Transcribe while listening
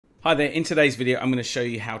Hi there, in today's video I'm going to show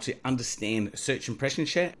you how to understand search impression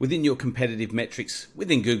share within your competitive metrics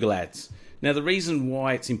within Google Ads. Now the reason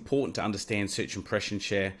why it's important to understand search impression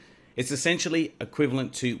share, it's essentially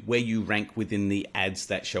equivalent to where you rank within the ads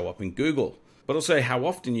that show up in Google, but also how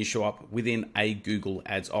often you show up within a Google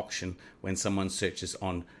Ads auction when someone searches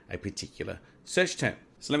on a particular search term.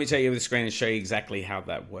 So let me take you over the screen and show you exactly how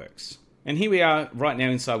that works. And here we are right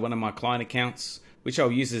now inside one of my client accounts, which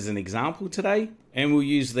I'll use as an example today, and we'll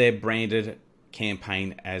use their branded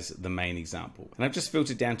campaign as the main example. And I've just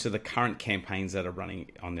filtered down to the current campaigns that are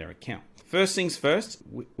running on their account. First things first,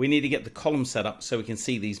 we need to get the column set up so we can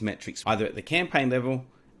see these metrics either at the campaign level,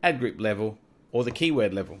 ad group level, or the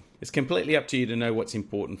keyword level. It's completely up to you to know what's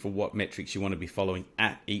important for what metrics you want to be following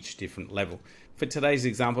at each different level. For today's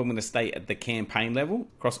example, I'm going to stay at the campaign level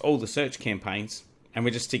across all the search campaigns, and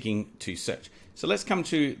we're just sticking to search. So let's come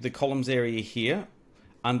to the columns area here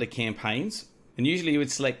under campaigns, and usually you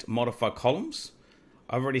would select modify columns.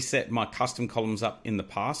 I've already set my custom columns up in the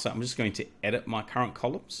past, so I'm just going to edit my current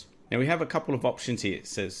columns. Now we have a couple of options here. It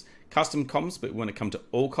says custom columns, but we want to come to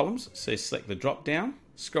all columns. So select the drop down,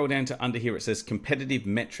 scroll down to under here, it says competitive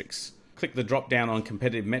metrics. Click the drop down on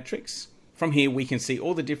competitive metrics. From here we can see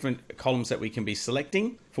all the different columns that we can be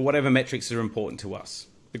selecting for whatever metrics are important to us.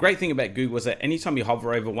 The great thing about Google is that anytime you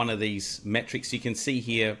hover over one of these metrics, you can see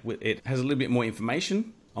here it has a little bit more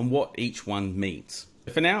information on what each one means.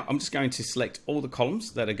 For now, I'm just going to select all the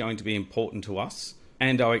columns that are going to be important to us,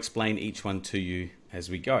 and I'll explain each one to you as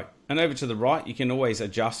we go. And over to the right, you can always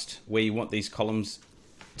adjust where you want these columns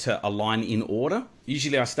to align in order.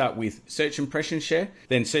 Usually I start with search impression share,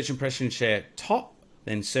 then search impression share top,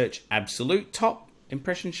 then search absolute top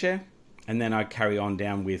impression share, and then I carry on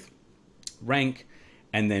down with rank,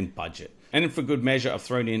 and then budget. And for good measure, I've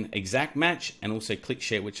thrown in exact match and also click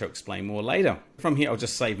share, which I'll explain more later. From here, I'll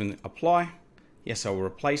just save and apply. Yes, I'll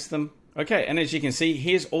replace them. Okay, and as you can see,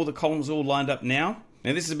 here's all the columns all lined up now.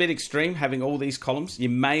 Now this is a bit extreme, having all these columns. You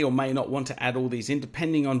may or may not want to add all these in,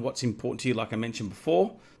 depending on what's important to you, like I mentioned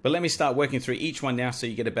before. But let me start working through each one now so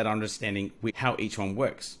you get a better understanding with how each one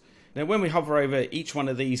works. Now when we hover over each one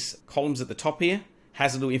of these columns at the top here,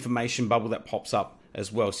 has a little information bubble that pops up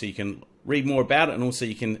as well, so you can read more about it, and also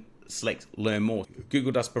you can select learn more.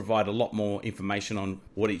 Google does provide a lot more information on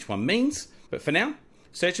what each one means, but for now,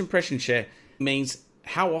 search impression share means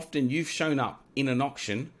how often you've shown up in an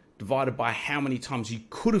auction divided by how many times you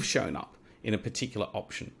could have shown up in a particular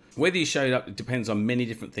option. Whether you showed up, it depends on many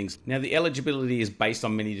different things. Now the eligibility is based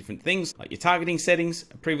on many different things, like your targeting settings,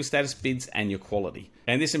 approval status, bids, and your quality.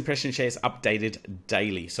 And this impression share is updated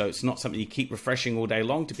daily, so it's not something you keep refreshing all day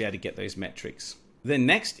long to be able to get those metrics. Then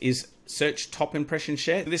next is search top impression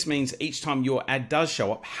share. This means each time your ad does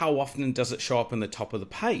show up, how often does it show up on the top of the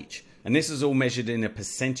page? And this is all measured in a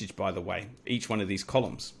percentage, by the way, each one of these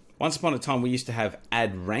columns. Once upon a time, we used to have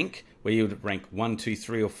ad rank, where you would rank 1, 2,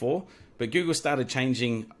 3, or 4. But Google started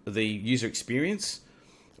changing the user experience,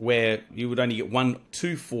 where you would only get 1,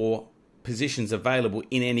 2, 4 positions available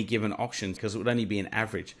in any given auction, because it would only be an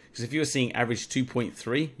average. Because if you were seeing average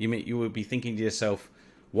 2.3, you would be thinking to yourself,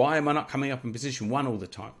 why am I not coming up in position 1 all the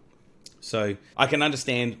time? So I can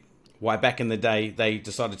understand why back in the day they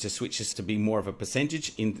decided to switch this to be more of a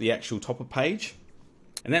percentage in the actual top of page.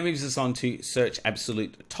 And that moves us on to search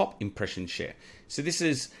absolute top impression share. So this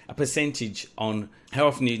is a percentage on how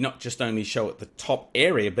often you not just only show at the top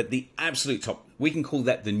area, but the absolute top. We can call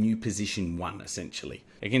that the new position 1, essentially.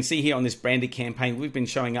 You can see here on this branded campaign, we've been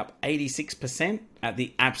showing up 86% at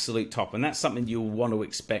the absolute top. And that's something you'll want to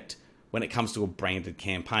expect when it comes to a branded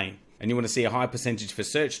campaign. And you want to see a high percentage for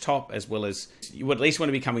search top, as well as you would at least want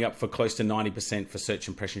to be coming up for close to 90% for search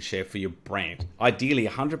impression share for your brand. Ideally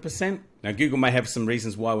 100%. Now Google may have some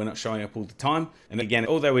reasons why we're not showing up all the time. And again,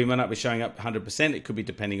 although we might not be showing up 100%, it could be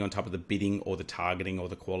depending on top of the bidding or the targeting or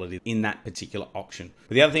the quality in that particular auction.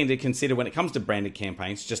 But the other thing to consider when it comes to branded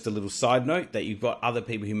campaigns, just a little side note, that you've got other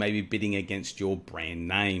people who may be bidding against your brand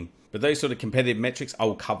name. But those sort of competitive metrics I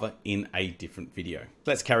will cover in a different video.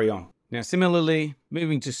 Let's carry on. Now, similarly,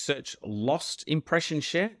 moving to search lost impression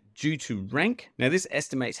share due to rank. Now, this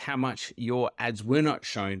estimates how much your ads were not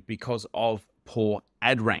shown because of poor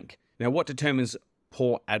ad rank. Now, what determines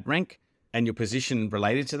poor ad rank and your position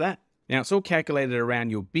related to that? Now, it's all calculated around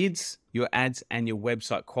your bids, your ads, and your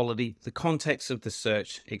website quality, the context of the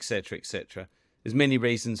search, etc., etc. There's many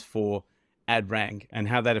reasons for ad rank and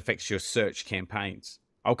how that affects your search campaigns.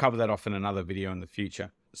 I'll cover that off in another video in the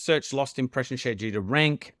future. Search lost impression share due to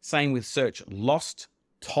rank. Same with search lost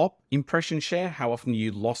top impression share, how often you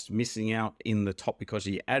lost missing out in the top because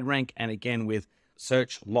of your ad rank. And again with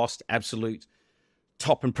search lost absolute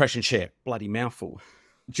top impression share, bloody mouthful,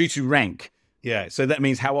 due to rank. Yeah, so that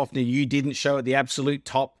means how often you didn't show at the absolute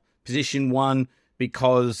top position one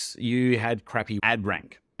because you had crappy ad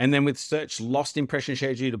rank. And then with search, lost impression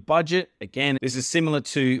share due to budget. Again, this is similar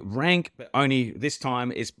to rank, but only this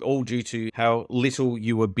time it's all due to how little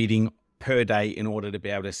you were bidding per day in order to be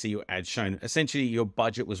able to see your ads shown. Essentially, your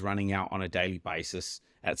budget was running out on a daily basis.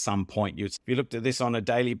 At some point, if you looked at this on a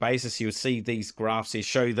daily basis, you would see these graphs here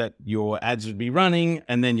show that your ads would be running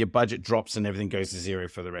and then your budget drops and everything goes to zero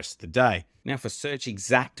for the rest of the day. Now for search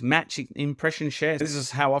exact match impression share, this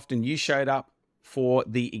is how often you showed up for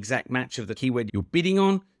the exact match of the keyword you're bidding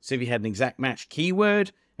on. So if you had an exact match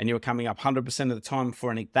keyword and you were coming up 100% of the time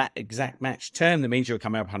for that exact match term, that means you're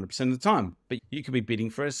coming up 100% of the time. But you could be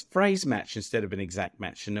bidding for a phrase match instead of an exact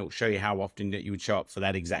match, and it will show you how often that you would show up for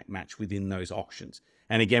that exact match within those auctions.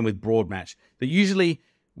 And again, with broad match, but usually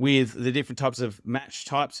with the different types of match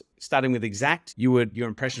types, starting with exact, your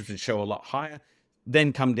impressions would show a lot higher,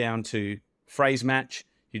 then come down to phrase match,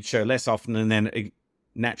 you'd show less often, and then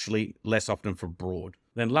naturally less often for broad.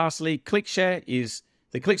 Then lastly, click share is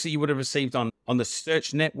the clicks that you would have received on the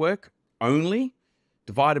search network only,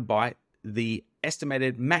 divided by the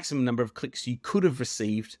estimated maximum number of clicks you could have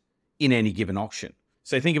received in any given auction.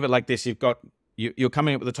 So think of it like this. You're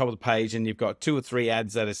coming up at the top of the page and you've got 2 or 3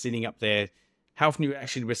 ads that are sitting up there. How often you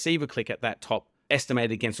actually receive a click at that top,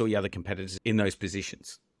 estimated against all the other competitors in those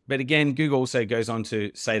positions. But again, Google also goes on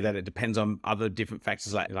to say that it depends on other different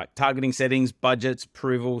factors like targeting settings, budgets,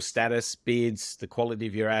 approval, status, bids, the quality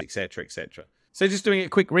of your ad, etc., etc. So just doing a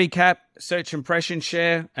quick recap, search impression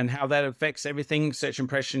share and how that affects everything. Search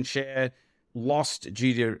impression share lost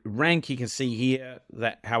due to rank. You can see here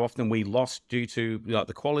that how often we lost due to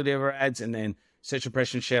the quality of our ads, and then search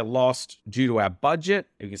impression share lost due to our budget.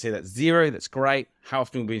 You can see that's 0. That's great. How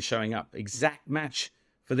often we've been showing up exact match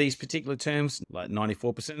for these particular terms, like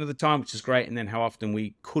 94% of the time, which is great. And then how often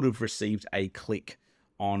we could have received a click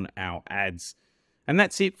on our ads. And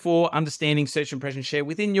that's it for understanding search impression share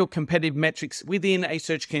within your competitive metrics within a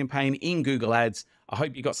search campaign in Google Ads. I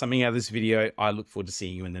hope you got something out of this video. I look forward to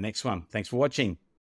seeing you in the next one. Thanks for watching.